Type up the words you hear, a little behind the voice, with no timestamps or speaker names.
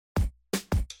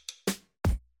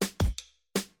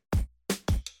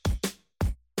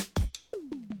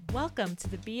Welcome to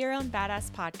the Be Your Own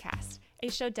Badass podcast, a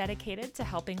show dedicated to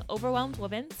helping overwhelmed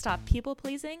women stop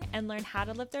people-pleasing and learn how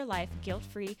to live their life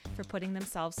guilt-free for putting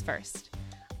themselves first.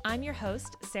 I'm your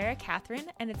host, Sarah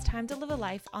Catherine, and it's time to live a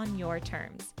life on your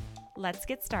terms. Let's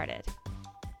get started.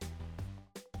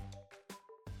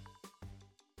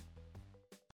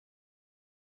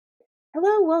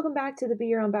 Hello, welcome back to the Be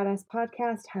Your Own Badass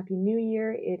podcast. Happy New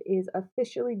Year. It is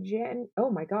officially oh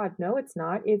my God, no, it's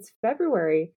not. It's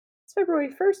February. It's February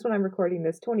 1st when I'm recording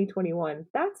this, 2021.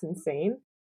 That's insane.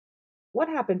 What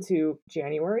happened to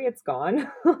January? It's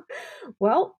gone.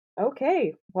 Well,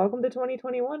 okay. Welcome to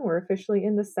 2021. We're officially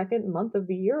in the second month of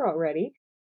the year already.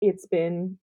 It's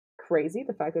been crazy,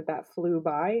 the fact that that flew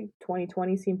by.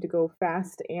 2020 seemed to go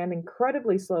fast and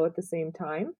incredibly slow at the same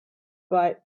time.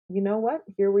 But you know what?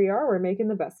 Here we are. We're making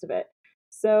the best of it.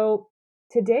 So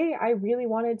today I really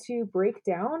wanted to break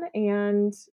down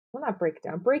and, well, not break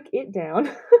down, break it down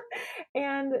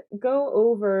and go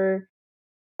over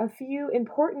a few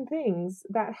important things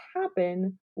that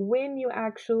happen when you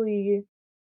actually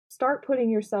start putting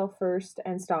yourself first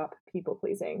and stop people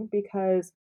pleasing.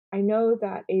 Because I know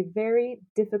that a very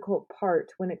difficult part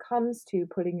when it comes to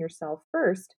putting yourself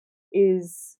first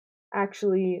is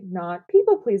actually not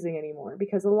people pleasing anymore,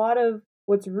 because a lot of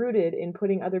what's rooted in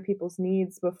putting other people's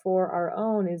needs before our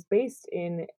own is based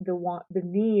in the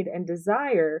need and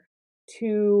desire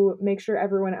to make sure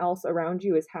everyone else around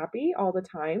you is happy all the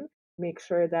time, make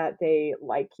sure that they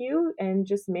like you, and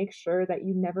just make sure that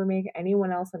you never make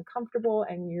anyone else uncomfortable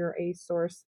and you're a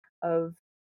source of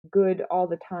good all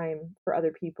the time for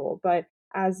other people. But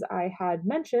as I had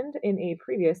mentioned in a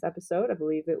previous episode, I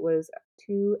believe it was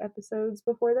 2 episodes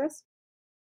before this,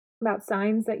 about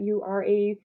signs that you are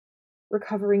a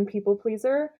recovering people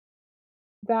pleaser,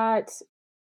 that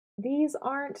these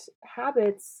aren't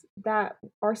habits that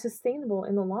are sustainable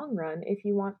in the long run if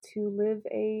you want to live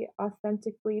a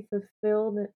authentically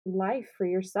fulfilled life for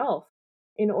yourself.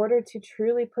 In order to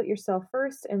truly put yourself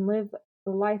first and live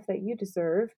the life that you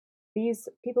deserve, these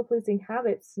people pleasing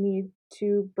habits need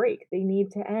to break. They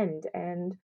need to end.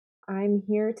 And I'm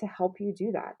here to help you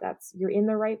do that. You're in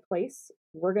the right place.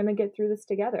 We're going to get through this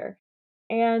together.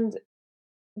 And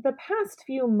the past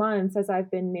few months, as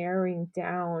I've been narrowing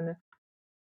down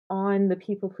on the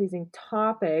people pleasing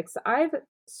topics, I've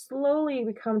slowly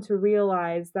become to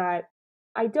realize that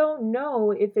I don't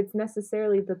know if it's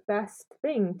necessarily the best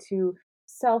thing to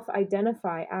self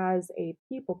identify as a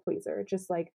people pleaser. Just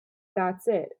like that's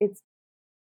it. It's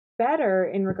better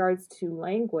in regards to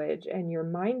language and your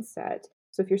mindset.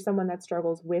 So if you're someone that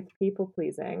struggles with people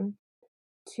pleasing,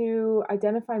 to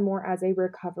identify more as a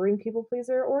recovering people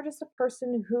pleaser or just a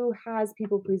person who has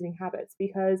people pleasing habits.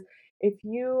 Because if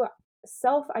you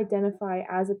self identify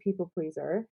as a people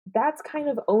pleaser, that's kind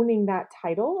of owning that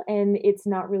title and it's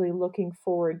not really looking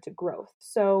forward to growth.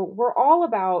 So we're all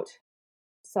about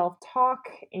self talk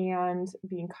and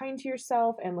being kind to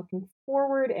yourself and looking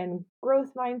forward and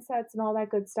growth mindsets and all that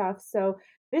good stuff. So,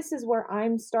 this is where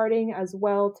I'm starting as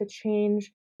well to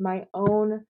change my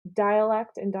own dialogue.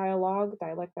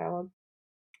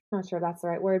 Not sure if that's the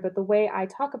right word, but the way I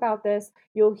talk about this,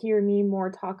 you'll hear me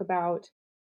more talk about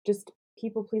just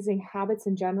people pleasing habits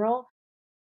in general,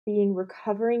 being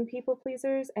recovering people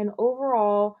pleasers, and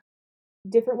overall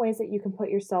different ways that you can put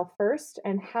yourself first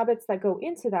and habits that go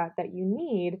into that you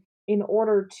need in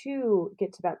order to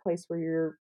get to that place where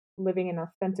you're living an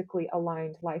authentically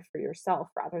aligned life for yourself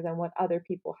rather than what other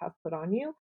people have put on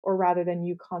you, or rather than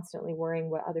you constantly worrying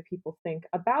what other people think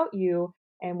about you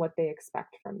and what they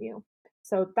expect from you.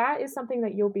 So that is something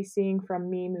that you'll be seeing from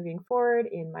me moving forward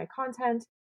in my content.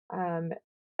 um,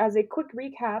 as a quick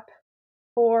recap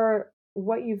for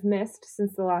what you've missed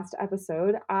since the last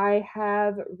episode, I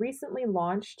have recently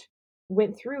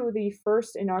went through the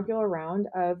first inaugural round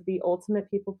of the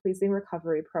Ultimate People Pleasing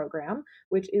Recovery Program,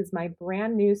 which is my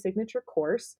brand new signature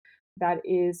course that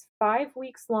is 5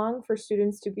 weeks long for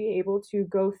students to be able to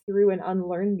go through and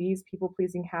unlearn these people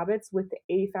pleasing habits with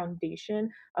a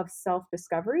foundation of self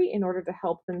discovery in order to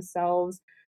help themselves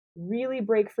really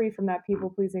break free from that people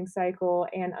pleasing cycle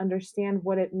and understand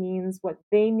what it means, what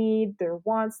they need, their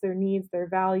wants, their needs, their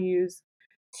values,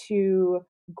 to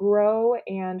grow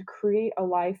and create a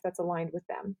life that's aligned with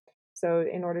them. So,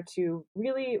 in order to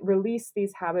really release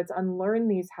these habits, unlearn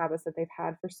these habits that they've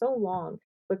had for so long,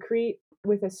 but create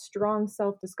with a strong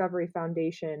self discovery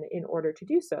foundation in order to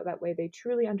do so. That way, they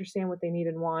truly understand what they need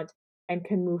and want and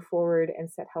can move forward and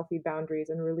set healthy boundaries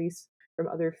and release from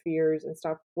other fears and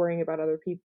stop worrying about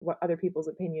what other people's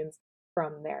opinions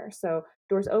from there. So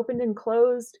doors opened and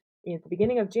closed at the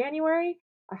beginning of January.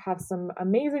 I have some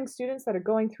amazing students that are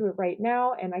going through it right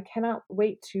now, and I cannot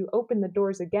wait to open the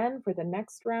doors again for the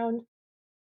next round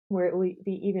where it will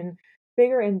be even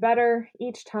bigger and better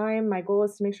each time. My goal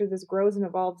is to make sure this grows and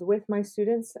evolves with my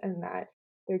students and that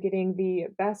they're getting the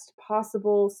best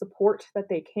possible support that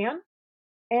they can.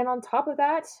 And on top of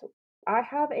that, I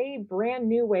have a brand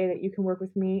new way that you can work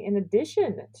with me in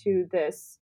addition to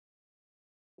this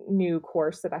new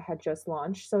course that I had just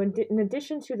launched. So, in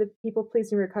addition to the People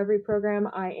Pleasing Recovery Program,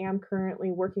 I am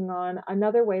currently working on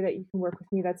another way that you can work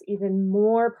with me that's even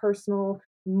more personal,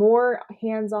 more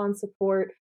hands on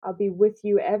support. I'll be with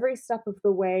you every step of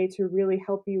the way to really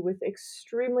help you with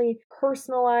extremely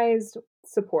personalized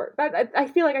support. I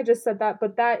feel like I just said that,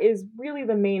 but that is really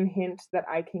the main hint that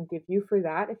I can give you for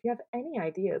that. If you have any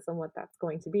ideas on what that's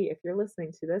going to be, if you're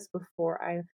listening to this before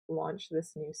I launch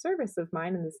this new service of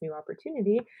mine and this new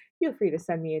opportunity, feel free to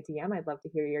send me a DM. I'd love to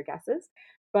hear your guesses.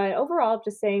 But overall,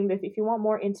 just saying that if you want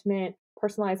more intimate,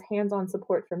 personalized, hands on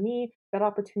support from me, that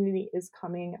opportunity is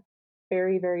coming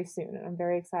very, very soon. And I'm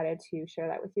very excited to share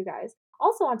that with you guys.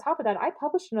 Also, on top of that, I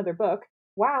published another book.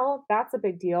 Wow, that's a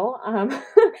big deal.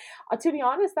 To be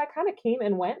honest, that kind of came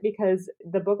and went because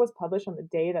the book was published on the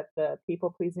day that the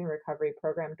People Pleasing Recovery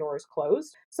Program doors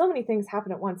closed. So many things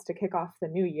happened at once to kick off the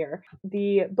new year.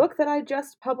 The book that I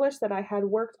just published that I had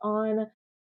worked on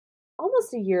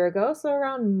almost a year ago, so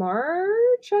around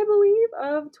March, I believe,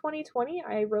 of 2020,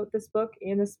 I wrote this book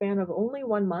in a span of only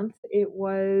 1 month.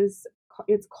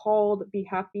 It's called Be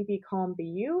Happy, Be Calm, Be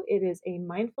You. It is a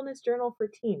mindfulness journal for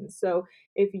teens. So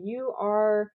if you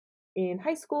are in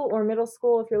high school or middle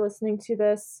school, if you're listening to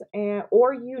this,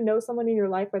 or you know someone in your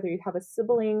life, whether you have a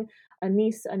sibling, a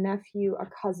niece, a nephew, a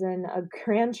cousin, a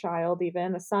grandchild,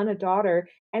 even a son, a daughter,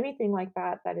 anything like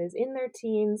that, that is in their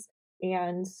teens,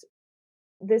 and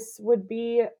this would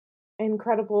be an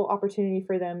incredible opportunity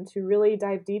for them to really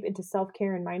dive deep into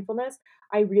self-care and mindfulness.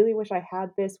 I really wish I had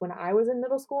this when I was in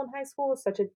middle school and high school. It's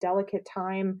such a delicate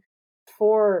time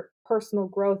for personal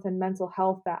growth and mental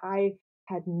health that I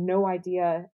had no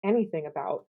idea anything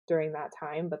about during that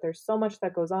time, but there's so much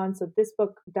that goes on. So this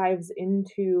book dives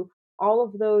into all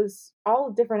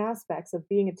different aspects of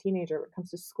being a teenager when it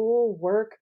comes to school,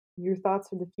 work, your thoughts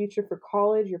for the future, for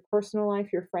college, your personal life,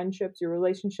 your friendships, your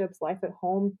relationships, life at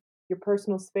home, your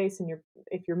personal space, and your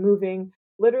if you're moving,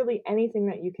 literally anything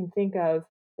that you can think of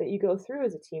that you go through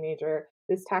as a teenager.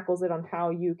 This tackles it on how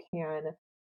you can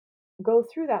go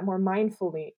through that more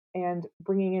mindfully and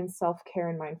bringing in self-care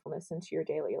and mindfulness into your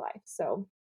daily life. So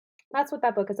that's what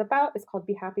that book is about. It's called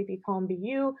Be Happy, Be Calm, Be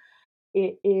You.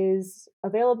 It is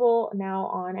available now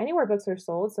on anywhere books are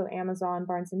sold, so Amazon,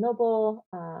 Barnes and Noble,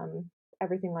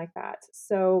 everything like that.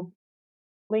 So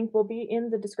link will be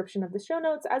in the description of the show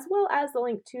notes, as well as the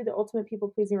link to the Ultimate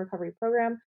People Pleasing Recovery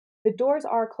Program. The doors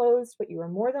are closed, but you are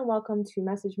more than welcome to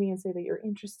message me and say that you're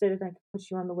interested, and I can put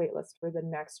you on the wait list for the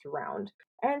next round.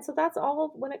 And so that's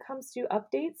all when it comes to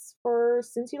updates for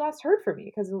since you last heard from me,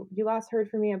 because you last heard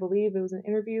from me, I believe it was an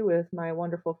interview with my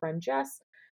wonderful friend Jess,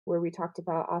 where we talked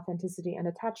about authenticity and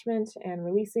attachment and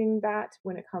releasing that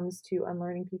when it comes to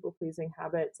unlearning people pleasing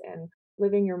habits and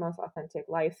living your most authentic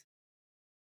life,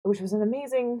 which was an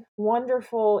amazing,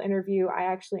 wonderful interview. I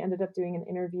actually ended up doing an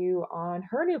interview on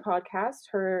her new podcast.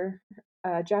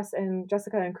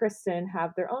 Jessica and Kristen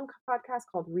have their own podcast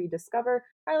called Rediscover.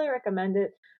 Highly recommend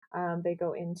it. They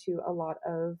go into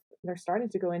they're starting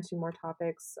to go into more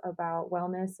topics about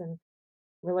wellness and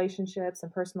relationships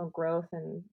and personal growth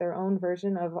and their own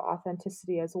version of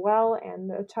authenticity as well,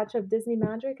 and a touch of Disney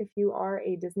magic. If you are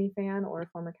a Disney fan or a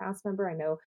former cast member, I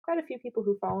know quite a few people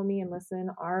who follow me and listen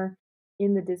are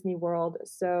in the Disney world,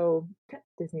 so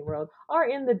Disney World are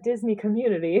in the Disney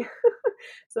community.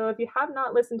 So if you have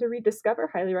not listened to Rediscover,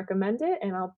 highly recommend it,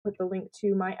 and I'll put the link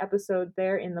to my episode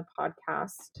there in the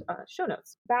podcast show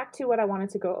notes. Back to what I wanted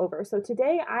to go over. So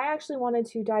today I actually wanted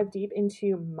to dive deep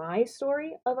into my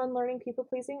story of unlearning people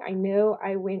pleasing. I know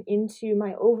I went into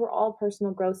my overall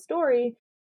personal growth story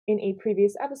in a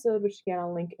previous episode, which again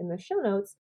I'll link in the show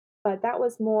notes, but that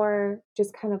was more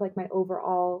just kind of like my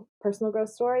overall personal growth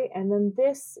story. And then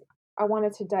this, I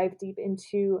wanted to dive deep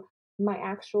into my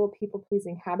actual people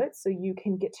pleasing habits so you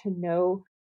can get to know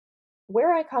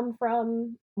where I come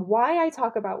from, why I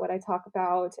talk about what I talk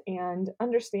about, and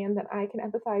understand that I can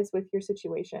empathize with your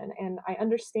situation. And I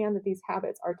understand that these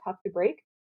habits are tough to break,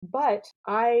 but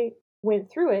I went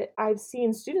through it. I've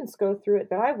seen students go through it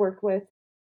that I've worked with,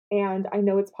 and I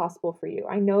know it's possible for you.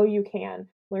 I know you can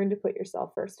learn to put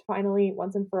yourself first. Finally,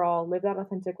 once and for all, live that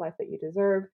authentic life that you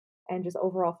deserve and just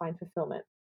overall find fulfillment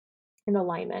and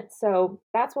alignment. So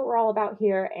that's what we're all about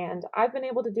here. And I've been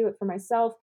able to do it for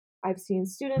myself. I've seen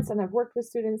students and I've worked with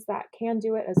students that can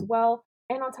do it as well.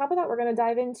 And on top of that, we're going to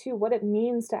dive into what it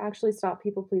means to actually stop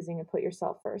people pleasing and put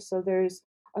yourself first. So there's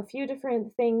a few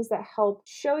different things that help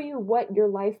show you what your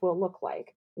life will look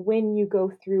like when you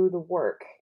go through the work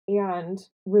and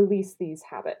release these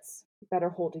habits that are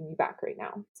holding you back right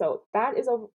now. So that is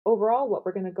overall what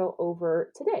we're going to go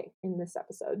over today in this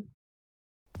episode.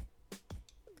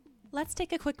 Let's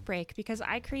take a quick break because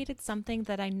I created something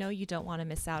that I know you don't want to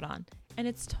miss out on, and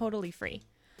it's totally free.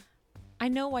 I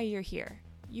know why you're here.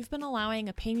 You've been allowing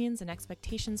opinions and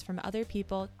expectations from other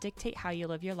people dictate how you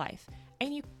live your life,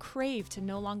 and you crave to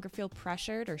no longer feel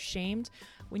pressured or shamed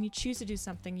when you choose to do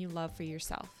something you love for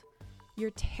yourself.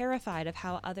 You're terrified of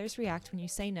how others react when you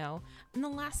say no, and the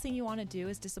last thing you want to do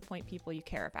is disappoint people you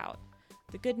care about.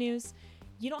 The good news,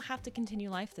 you don't have to continue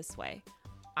life this way.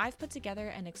 I've put together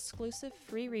an exclusive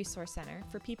free resource center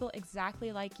for people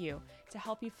exactly like you to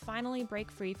help you finally break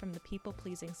free from the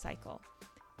people-pleasing cycle.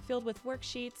 Filled with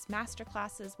worksheets,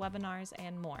 masterclasses, webinars,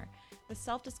 and more, the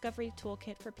Self-Discovery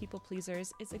Toolkit for People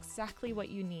Pleasers is exactly what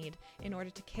you need in order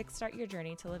to kickstart your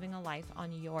journey to living a life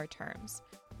on your terms.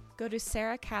 Go to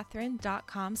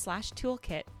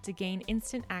sarahcatherine.com/toolkit to gain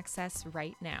instant access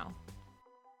right now.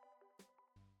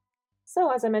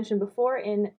 So, as I mentioned before,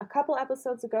 in a couple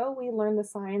episodes ago, we learned the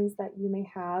signs that you may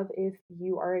have if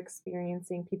you are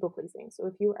experiencing people pleasing. So,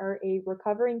 if you are a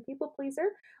recovering people pleaser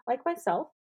like myself,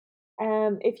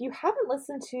 if you haven't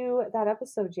listened to that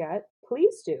episode yet,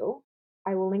 please do.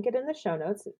 I will link it in the show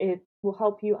notes. It will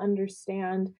help you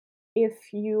understand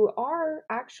if you are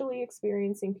actually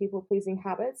experiencing people pleasing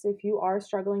habits, if you are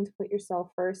struggling to put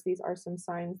yourself first, these are some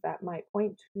signs that might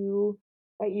point to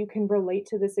that you can relate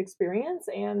to this experience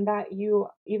and that you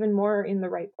even more are in the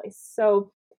right place.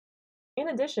 So, in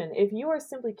addition, if you are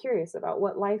simply curious about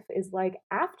what life is like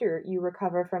after you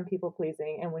recover from people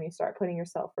pleasing and when you start putting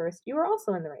yourself first, you are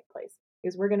also in the right place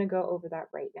because we're going to go over that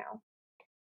right now.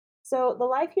 So, the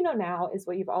life you know now is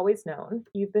what you've always known.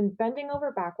 You've been bending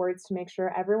over backwards to make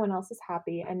sure everyone else is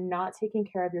happy and not taking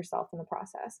care of yourself in the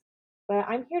process. But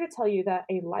I'm here to tell you that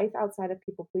a life outside of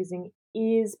people pleasing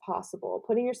is possible.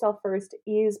 Putting yourself first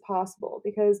is possible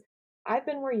because I've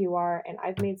been where you are and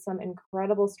I've made some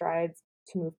incredible strides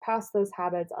to move past those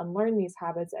habits, unlearn these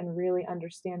habits, and really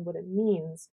understand what it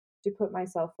means to put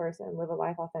myself first and live a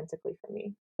life authentically for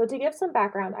me. So, to give some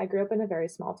background, I grew up in a very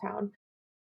small town.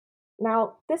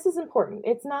 Now, this is important.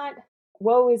 It's not,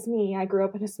 woe is me, I grew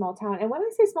up in a small town. And when I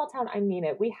say small town, I mean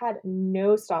it. We had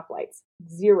no stoplights,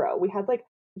 zero. We had like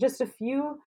just a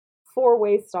few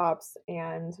four-way stops.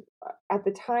 And at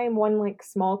the time, one like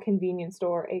small convenience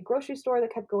store, a grocery store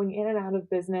that kept going in and out of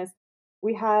business.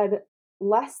 We had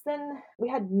we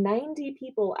had 90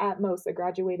 people at most that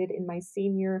graduated in my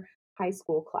senior high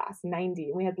school class, 90.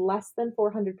 And we had less than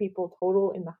 400 people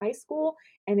total in the high school.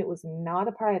 And it was not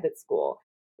a private school,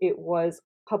 it was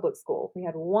public school. We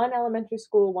had one elementary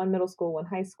school, one middle school, one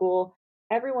high school.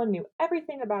 Everyone knew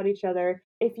everything about each other.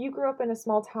 If you grew up in a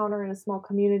small town or in a small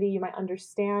community, you might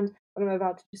understand what I'm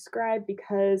about to describe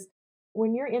because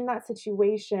when you're in that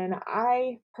situation,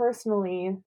 I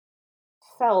personally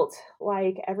felt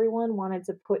like everyone wanted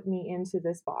to put me into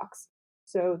this box.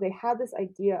 So they had this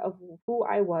idea of who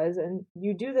I was, and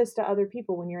you do this to other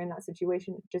people when you're in that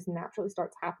situation. It just naturally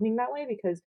starts happening that way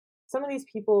because some of these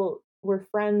people were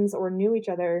friends or knew each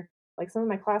other. Like some of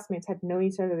my classmates had known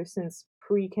each other since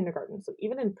pre kindergarten. So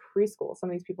even in preschool, some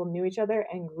of these people knew each other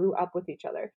and grew up with each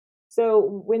other.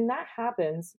 So when that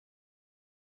happens,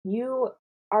 you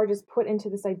are just put into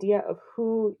this idea of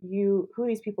who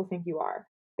these people think you are.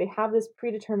 They have this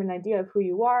predetermined idea of who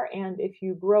you are, and if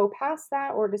you grow past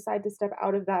that or decide to step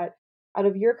out of that, out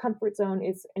of your comfort zone,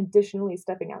 it's additionally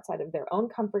stepping outside of their own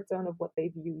comfort zone of what they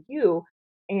view you,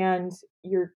 and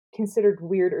you're considered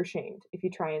weird or shamed if you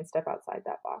try and step outside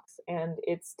that box, and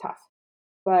it's tough.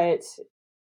 But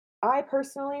I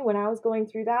personally, when I was going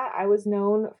through that, I was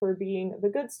known for being the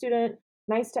good student,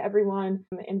 nice to everyone,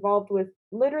 involved with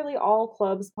literally all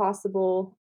clubs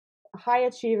possible, a high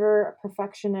achiever, a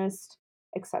perfectionist,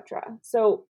 etc.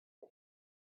 So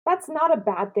that's not a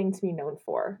bad thing to be known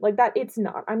for. Like that, it's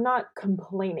not. I'm not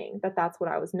complaining that that's what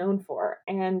I was known for.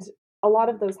 And a lot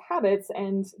of those habits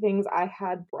and things I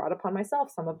had brought upon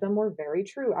myself, some of them were very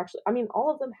true. Actually, I mean,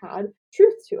 all of them had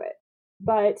truth to it.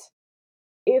 But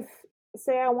if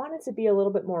say I wanted to be a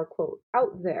little bit more quote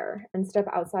out there and step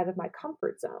outside of my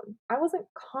comfort zone, I wasn't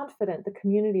confident the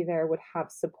community there would have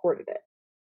supported it.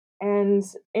 And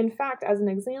in fact, as an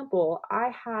example,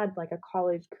 I had like a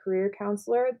college career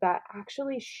counselor that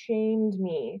actually shamed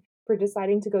me for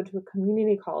deciding to go to a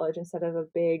community college instead of a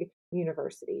big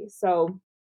university. So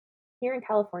here in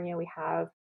California, we have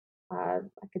I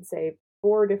could say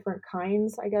four different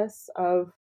kinds, I guess,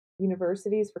 of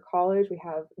universities for college. We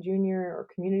have junior or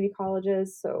community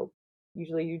colleges. So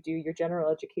usually you do your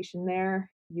general education there.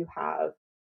 You have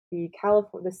the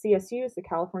CSUs, the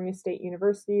California State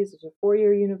Universities, which are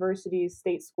four-year universities,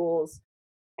 state schools,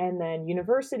 and then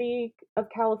University of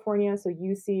California, so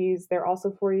UCs, they're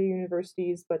also four-year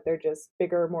universities, but they're just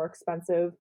bigger, more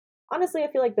expensive. Honestly,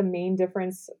 I feel like the main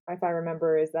difference, if I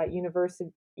remember, is that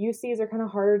university UCs are kind of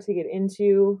harder to get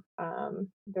into.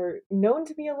 They're known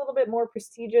to be a little bit more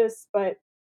prestigious, but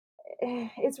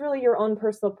it's really your own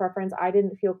personal preference. I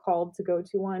didn't feel called to go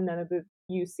to one. None of the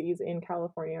UCs in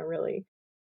California really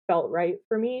felt right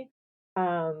for me.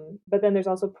 But then there's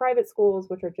also private schools,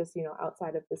 which are just,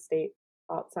 outside of the state,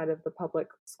 outside of the public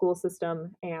school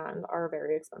system, and are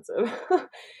very expensive.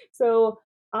 So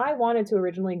I wanted to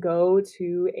originally go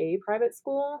to a private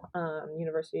school,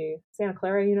 Santa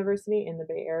Clara University in the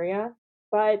Bay Area,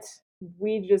 but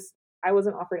I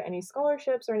wasn't offered any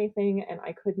scholarships or anything, and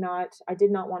I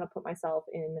did not want to put myself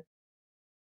in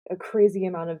a crazy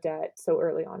amount of debt so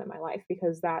early on in my life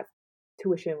because that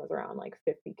tuition was around like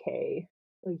 50K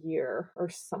a year or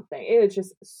something. It was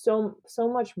just so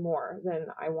much more than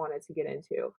I wanted to get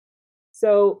into.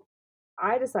 So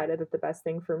I decided that the best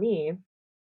thing for me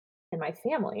and my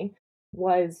family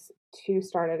was to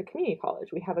start at a community college.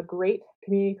 We have a great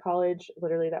community college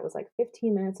literally that was like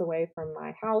 15 minutes away from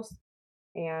my house,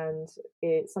 and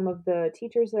some of the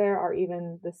teachers there are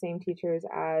even the same teachers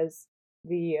as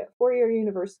the four-year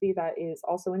university that is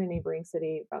also in a neighboring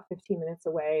city about 15 minutes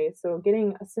away. So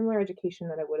getting a similar education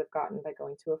that I would have gotten by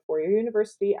going to a four-year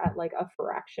university at like a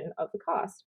fraction of the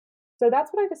cost. So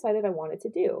that's what I decided I wanted to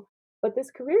do. But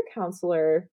this career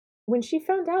counselor, when she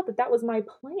found out that that was my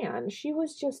plan, she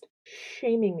was just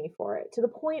shaming me for it to the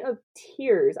point of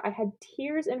tears. I had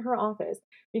tears in her office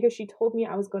because she told me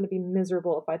I was going to be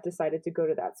miserable if I decided to go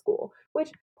to that school, which,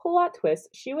 plot twist,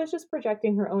 she was just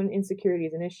projecting her own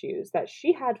insecurities and issues that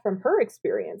she had from her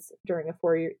experience during a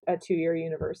 2-year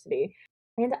university.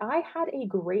 And I had a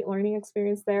great learning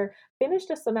experience there.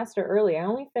 Finished a semester early. I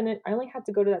only had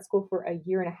to go to that school for a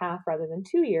year and a half rather than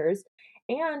 2 years,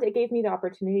 and it gave me the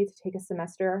opportunity to take a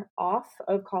semester off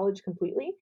of college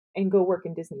completely and go work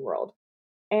in Disney World.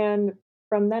 And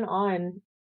from then on,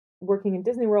 working in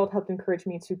Disney World helped encourage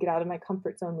me to get out of my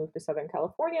comfort zone, move to Southern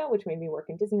California, which made me work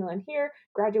in Disneyland here,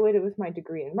 graduated with my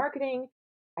degree in marketing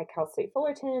at Cal State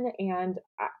Fullerton, and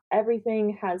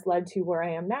everything has led to where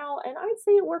I am now. And I'd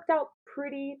say it worked out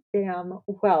pretty damn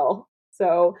well.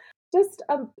 So just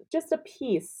a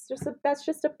piece, that's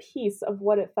just a piece of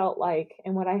what it felt like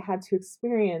and what I had to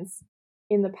experience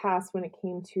in the past when it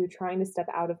came to trying to step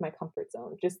out of my comfort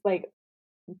zone. Just like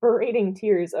berating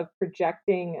tears of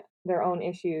projecting their own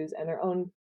issues and their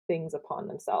own things upon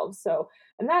themselves. So,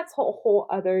 and that's whole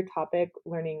other topic,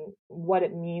 learning what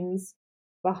it means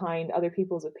behind other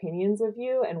people's opinions of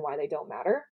you and why they don't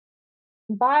matter.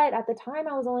 But at the time,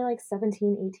 I was only like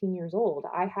 17, 18 years old.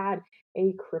 I had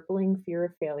a crippling fear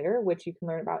of failure, which you can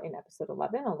learn about in episode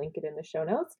 11. I'll link it in the show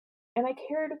notes. And I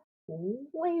cared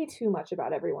way too much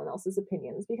about everyone else's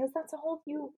opinions because that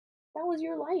was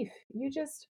your life. You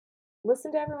just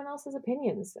listen to everyone else's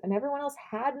opinions, and everyone else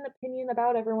had an opinion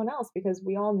about everyone else because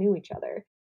we all knew each other.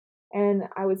 And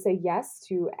I would say yes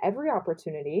to every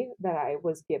opportunity that I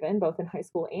was given, both in high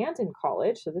school and in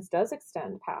college. So this does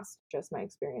extend past just my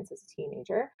experience as a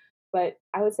teenager. But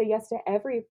I would say yes to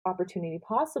every opportunity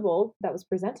possible that was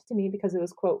presented to me because it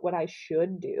was, quote, what I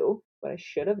should do, what I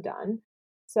should have done.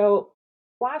 So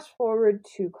flash forward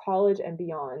to college and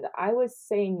beyond, I was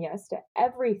saying yes to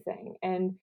everything.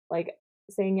 And like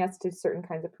saying yes to certain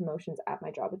kinds of promotions at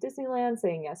my job at Disneyland,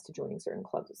 saying yes to joining certain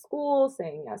clubs at school,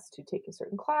 saying yes to taking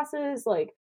certain classes,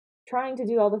 like trying to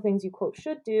do all the things you quote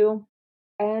should do.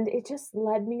 And it just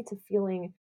led me to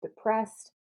feeling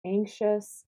depressed,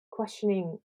 anxious,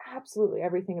 questioning absolutely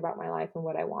everything about my life and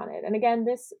what I wanted. And again,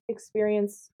 this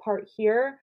experience part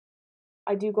here,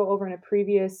 I do go over in a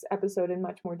previous episode in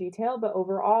much more detail, but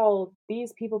overall,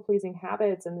 these people pleasing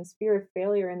habits and this fear of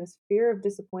failure and this fear of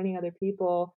disappointing other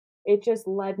people, it just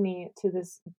led me to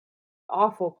this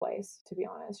awful place, to be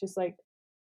honest. Just like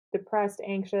depressed,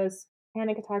 anxious,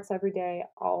 panic attacks every day,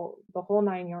 all the whole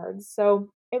 9 yards. So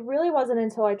it really wasn't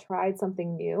until I tried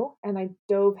something new and I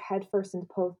dove headfirst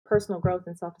into personal growth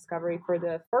and self discovery for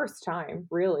the first time,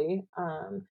 really.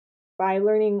 By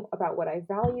learning about what I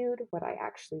valued, what I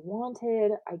actually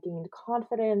wanted, I gained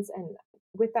confidence. And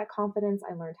with that confidence,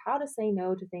 I learned how to say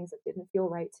no to things that didn't feel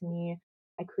right to me.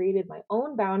 I created my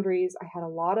own boundaries. I had a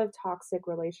lot of toxic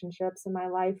relationships in my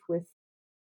life with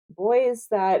boys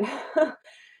that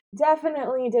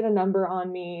definitely did a number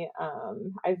on me.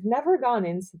 I've never gone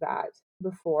into that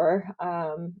before.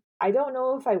 I don't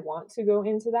know if I want to go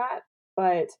into that,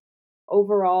 but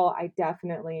overall, I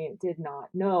definitely did not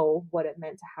know what it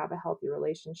meant to have a healthy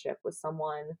relationship with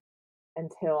someone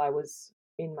until I was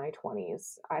in my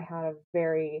 20s. I had a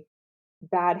very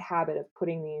bad habit of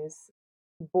putting these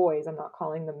boys, I'm not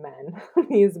calling them men,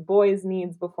 these boys'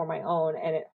 needs before my own,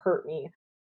 and it hurt me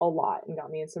a lot and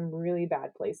got me in some really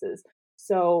bad places.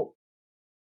 So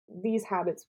these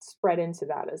habits spread into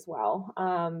that as well.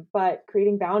 But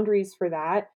creating boundaries for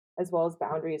that, as well as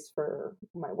boundaries for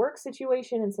my work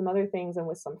situation and some other things, and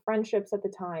with some friendships at the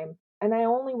time. And I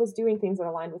only was doing things that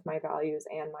aligned with my values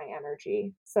and my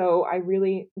energy. So I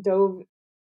really dove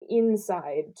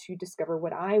inside to discover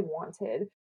what I wanted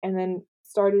and then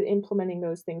started implementing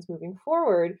those things moving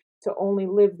forward to only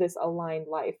live this aligned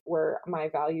life where my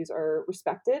values are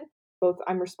respected. Both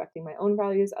I'm respecting my own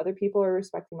values, other people are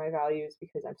respecting my values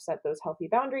because I've set those healthy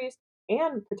boundaries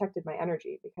and protected my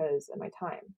energy because of my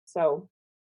time. So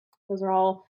those are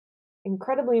all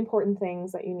incredibly important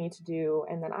things that you need to do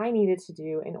and that I needed to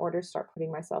do in order to start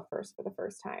putting myself first for the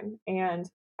first time. And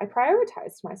I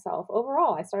prioritized myself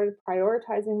overall. I started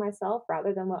prioritizing myself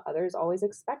rather than what others always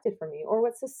expected from me or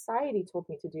what society told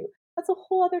me to do. That's a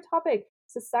whole other topic.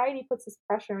 Society puts this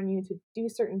pressure on you to do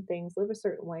certain things, live a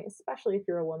certain way, especially if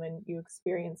you're a woman, you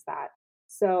experience that.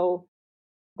 So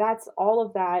that's all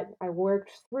of that I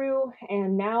worked through,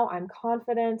 and now I'm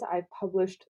confident. I've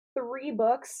published 3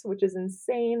 books, which is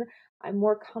insane. I'm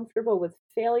more comfortable with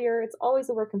failure. It's always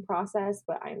a work in process,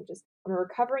 but I'm a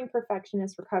recovering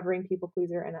perfectionist, recovering people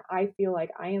pleaser, and I feel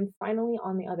like I am finally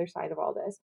on the other side of all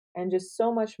this, and just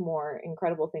so much more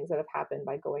incredible things that have happened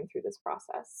by going through this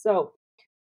process. So,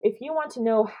 if you want to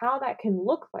know how that can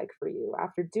look like for you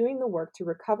after doing the work to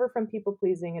recover from people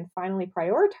pleasing and finally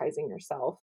prioritizing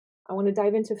yourself, I want to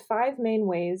dive into 5 main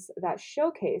ways that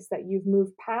showcase that you've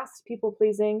moved past people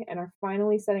pleasing and are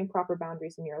finally setting proper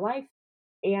boundaries in your life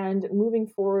and moving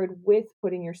forward with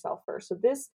putting yourself first. So,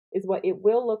 this is what it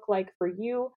will look like for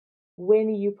you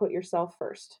when you put yourself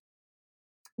first.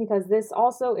 Because this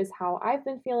also is how I've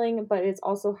been feeling, but it's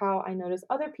also how I notice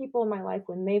other people in my life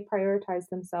when they prioritize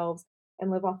themselves and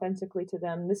live authentically to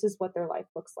them. This is what their life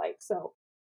looks like. So,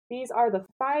 these are the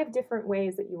 5 different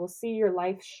ways that you will see your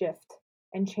life shift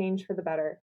and change for the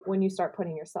better when you start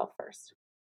putting yourself first.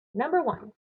 Number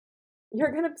 1,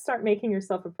 you're going to start making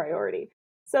yourself a priority.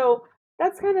 So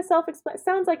that's kind of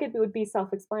sounds like it would be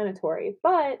self-explanatory,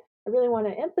 but I really want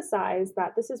to emphasize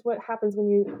that this is what happens when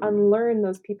you unlearn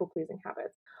those people-pleasing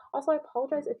habits. Also, I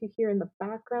apologize if you hear in the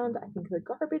background, I think the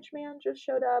garbage man just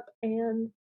showed up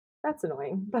and that's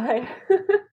annoying, but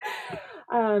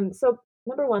so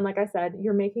number 1, like I said,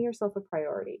 you're making yourself a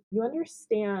priority. You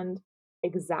understand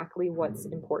exactly what's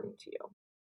important to you.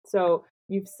 So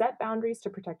you've set boundaries to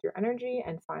protect your energy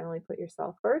and finally put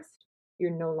yourself first.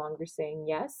 You're no longer saying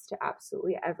yes to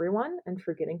absolutely everyone and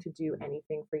forgetting to do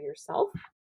anything for yourself.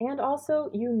 And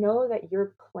also, you know that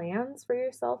your plans for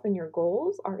yourself and your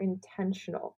goals are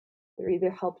intentional. They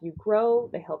either help you grow,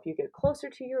 they help you get closer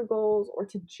to your goals, or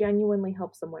to genuinely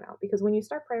help someone out. Because when you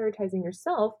start prioritizing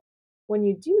yourself, when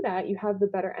you do that, you have the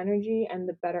better energy and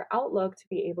the better outlook to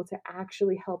be able to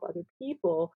actually help other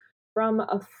people from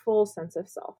a full sense of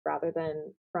self rather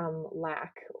than from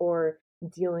lack or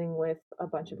dealing with a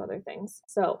bunch of other things.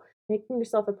 So, making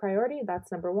yourself a priority,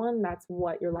 that's number 1. That's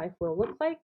what your life will look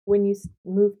like when you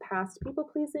move past people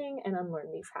pleasing and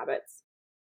unlearn these habits.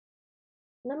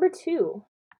 Number 2,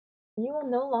 you will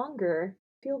no longer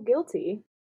feel guilty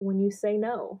when you say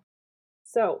no.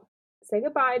 So, say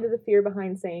goodbye to the fear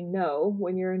behind saying no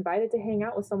when you're invited to hang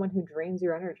out with someone who drains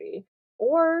your energy,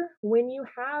 or when you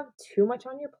have too much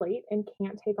on your plate and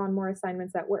can't take on more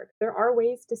assignments at work. There are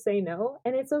ways to say no,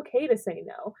 and it's okay to say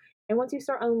no. And once you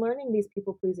start unlearning these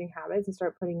people pleasing habits and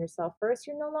start putting yourself first,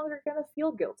 you're no longer going to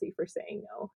feel guilty for saying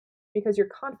no because you're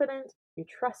confident, you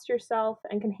trust yourself,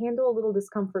 and can handle a little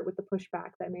discomfort with the pushback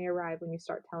that may arrive when you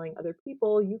start telling other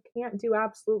people you can't do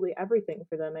absolutely everything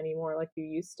for them anymore like you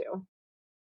used to.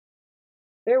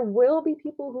 There will be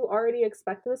people who already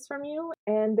expect this from you,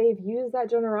 and they've used that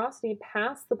generosity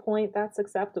past the point that's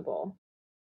acceptable.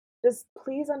 Just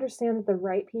please understand that the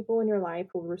right people in your life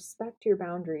will respect your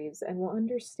boundaries and will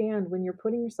understand when you're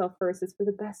putting yourself first, it's for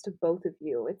the best of both of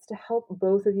you. It's to help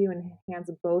both of you and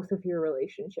enhance both of your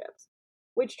relationships.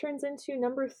 Which turns into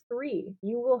number 3,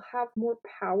 you will have more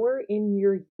power in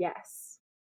your yes.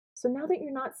 So now that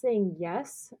you're not saying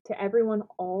yes to everyone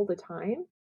all the time,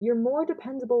 you're more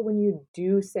dependable when you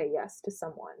do say yes to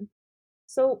someone.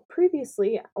 So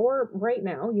previously or right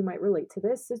now, you might relate to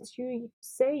this, since you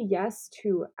say yes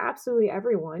to absolutely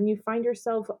everyone, you find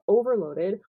yourself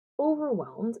overloaded,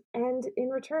 overwhelmed, and in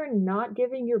return, not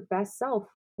giving your best self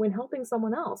when helping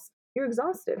someone else? You're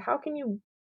exhausted. How can you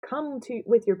come to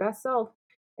with your best self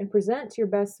and present your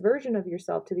best version of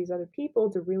yourself to these other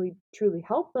people to really truly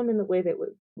help them in the way they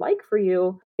would like for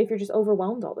you if you're just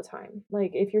overwhelmed all the time?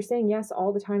 Like if you're saying yes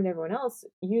all the time to everyone else,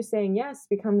 you saying yes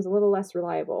becomes a little less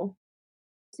reliable.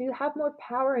 So you have more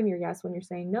power in your yes when you're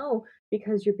saying no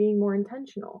because you're being more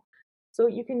intentional. So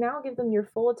you can now give them your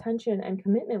full attention and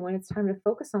commitment when it's time to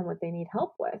focus on what they need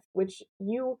help with, which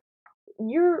you're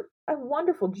a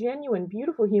wonderful, genuine,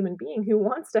 beautiful human being who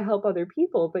wants to help other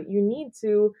people, but you need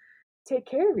to take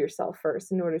care of yourself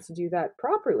first in order to do that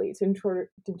properly, to in order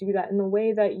to do that in the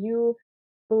way that you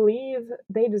believe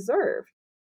they deserve.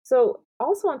 So,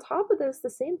 also on top of this, the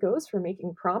same goes for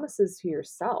making promises to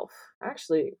yourself.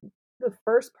 Actually, the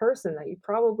first person that you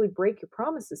probably break your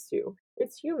promises to.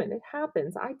 It's human, it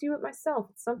happens. I do it myself.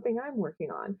 It's something I'm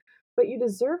working on. But you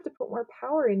deserve to put more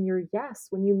power in your yes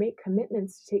when you make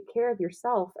commitments to take care of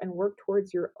yourself and work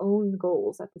towards your own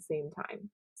goals at the same time.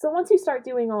 So, once you start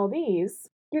doing all these,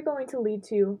 you're going to lead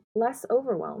to less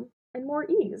overwhelm and more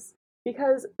ease.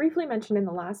 Because, briefly mentioned in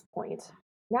the last point,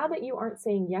 now that you aren't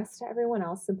saying yes to everyone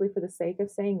else simply for the sake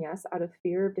of saying yes out of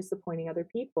fear of disappointing other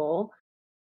people,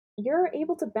 you're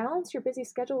able to balance your busy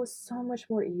schedule with so much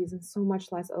more ease and so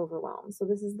much less overwhelm. So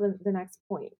this is the next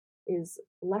point is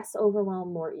less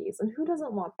overwhelm, more ease. And who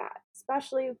doesn't want that?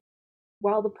 Especially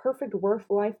while the perfect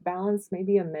work-life balance may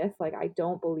be a myth, like I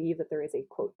don't believe that there is a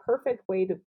quote perfect way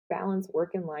to balance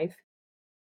work and life,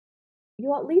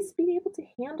 you'll at least be able to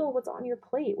handle what's on your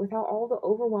plate without all the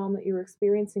overwhelm that you were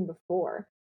experiencing before.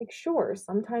 Like, sure,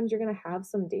 sometimes you're going to have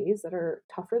some days that are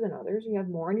tougher than others. You have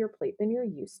more on your plate than you're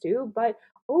used to, but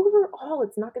overall,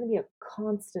 it's not going to be a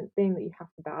constant thing that you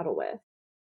have to battle with.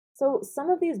 So, some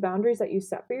of these boundaries that you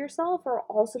set for yourself are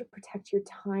also to protect your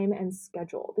time and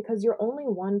schedule because you're only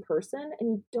one person and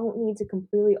you don't need to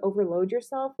completely overload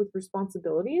yourself with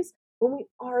responsibilities when we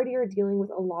already are dealing with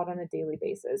a lot on a daily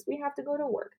basis. We have to go to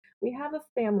work. We have a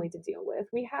family to deal with.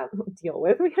 We have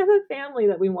a family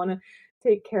that we want to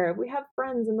take care of. We have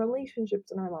friends and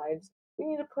relationships in our lives. We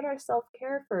need to put our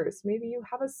self-care first. Maybe you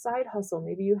have a side hustle,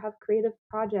 maybe you have creative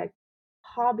projects,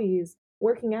 hobbies,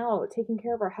 working out, taking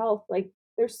care of our health. Like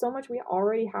there's so much we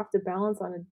already have to balance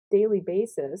on a daily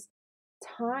basis.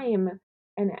 Time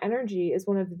and energy is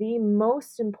one of the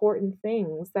most important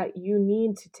things that you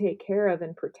need to take care of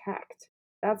and protect.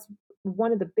 That's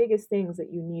one of the biggest things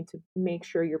that you need to make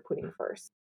sure you're putting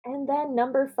first. And then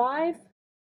number 5,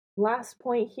 last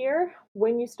point here,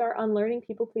 when you start unlearning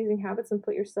people pleasing habits and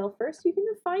put yourself first, you're going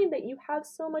to find that you have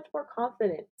so much more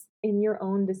confidence in your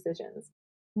own decisions.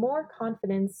 More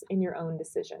confidence in your own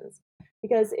decisions.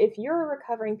 Because if you're a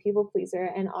recovering people pleaser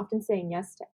and often saying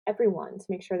yes to everyone to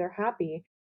make sure they're happy,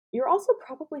 you're also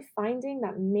probably finding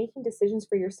that making decisions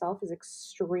for yourself is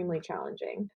extremely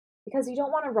challenging because you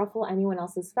don't want to ruffle anyone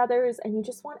else's feathers and you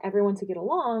just want everyone to get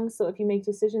along. So if you make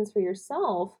decisions for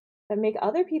yourself, that make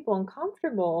other people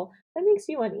uncomfortable, that makes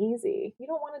you uneasy. You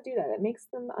don't want to do that. It makes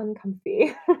them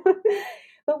uncomfy.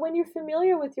 But when you're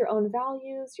familiar with your own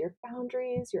values, your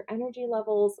boundaries, your energy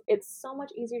levels, it's so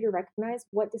much easier to recognize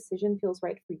what decision feels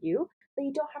right for you that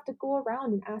you don't have to go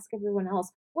around and ask everyone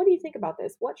else, what do you think about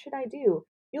this? What should I do?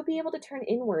 You'll be able to turn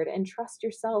inward and trust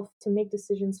yourself to make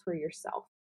decisions for yourself,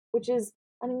 which is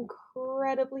an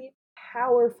incredibly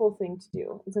powerful thing to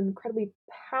do. It's an incredibly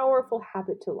powerful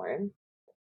habit to learn.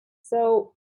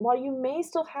 So, while you may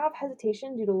still have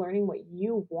hesitation due to learning what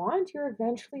you want, you're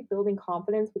eventually building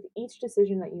confidence with each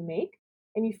decision that you make,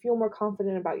 and you feel more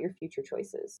confident about your future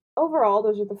choices. Overall,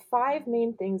 those are the 5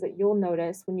 main things that you'll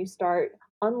notice when you start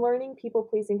unlearning people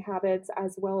pleasing habits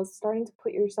as well as starting to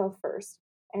put yourself first.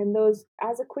 And those,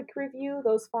 as a quick review,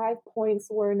 those 5 points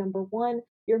were number 1,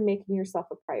 you're making yourself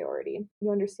a priority.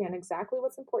 You understand exactly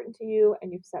what's important to you,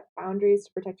 and you've set boundaries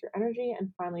to protect your energy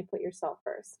and finally put yourself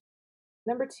first.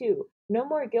 Number 2, no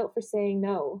more guilt for saying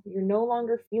no. You're no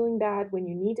longer feeling bad when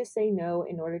you need to say no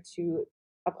in order to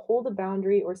uphold a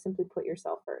boundary or simply put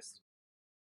yourself first.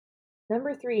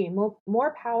 Number 3,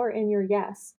 more power in your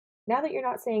yes. Now that you're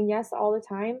not saying yes all the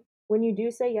time, when you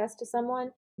do say yes to someone,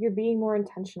 you're being more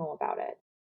intentional about it.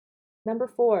 Number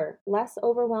 4, less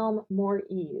overwhelm, more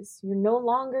ease. You're no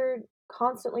longer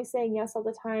constantly saying yes all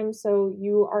the time, so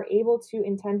you are able to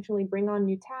intentionally bring on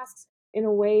new tasks in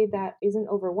a way that isn't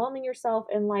overwhelming yourself,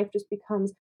 and life just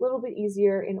becomes a little bit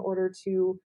easier in order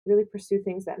to really pursue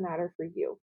things that matter for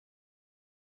you.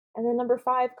 And then number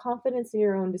 5, confidence in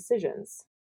your own decisions.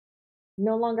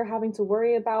 No longer having to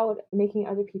worry about making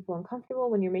other people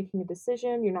uncomfortable when you're making a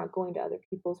decision. You're not going to other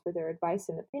people's for their advice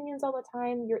and opinions all the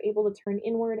time. You're able to turn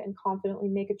inward and confidently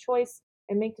make a choice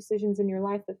and make decisions in your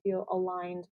life that feel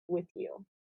aligned with you.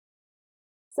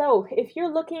 So, if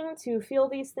you're looking to feel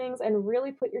these things and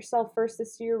really put yourself first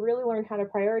this year, really learn how to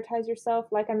prioritize yourself,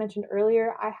 like I mentioned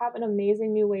earlier, I have an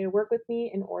amazing new way to work with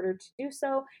me in order to do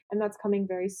so, and that's coming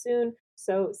very soon.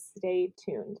 So, stay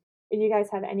tuned. If you guys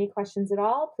have any questions at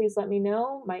all, please let me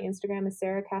know. My Instagram is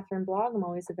Sarah Catherine Blog. I'm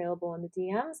always available in the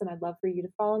DMs, and I'd love for you to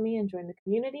follow me and join the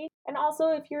community. And also,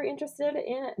 if you're interested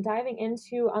in diving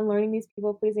into unlearning these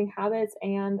people pleasing habits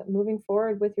and moving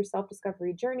forward with your self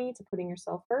discovery journey to putting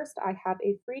yourself first, I have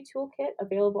a free toolkit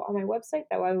available on my website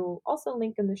that I will also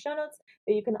link in the show notes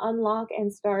that you can unlock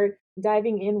and start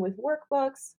diving in with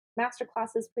workbooks,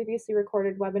 masterclasses, previously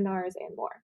recorded webinars, and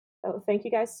more. So, thank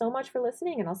you guys so much for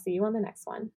listening, and I'll see you on the next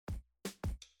one.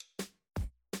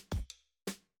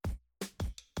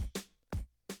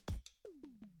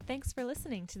 Thanks for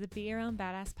listening to the Be Your Own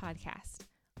Badass podcast.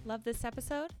 Love this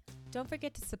episode? Don't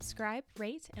forget to subscribe,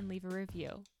 rate, and leave a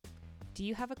review. Do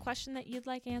you have a question that you'd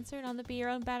like answered on the Be Your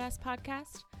Own Badass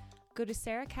podcast? Go to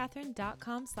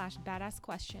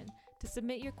sarahcatherine.com/badassquestion to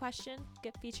submit your question,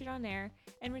 get featured on air,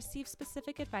 and receive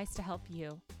specific advice to help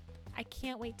you. I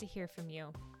can't wait to hear from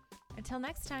you. Until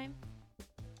next time.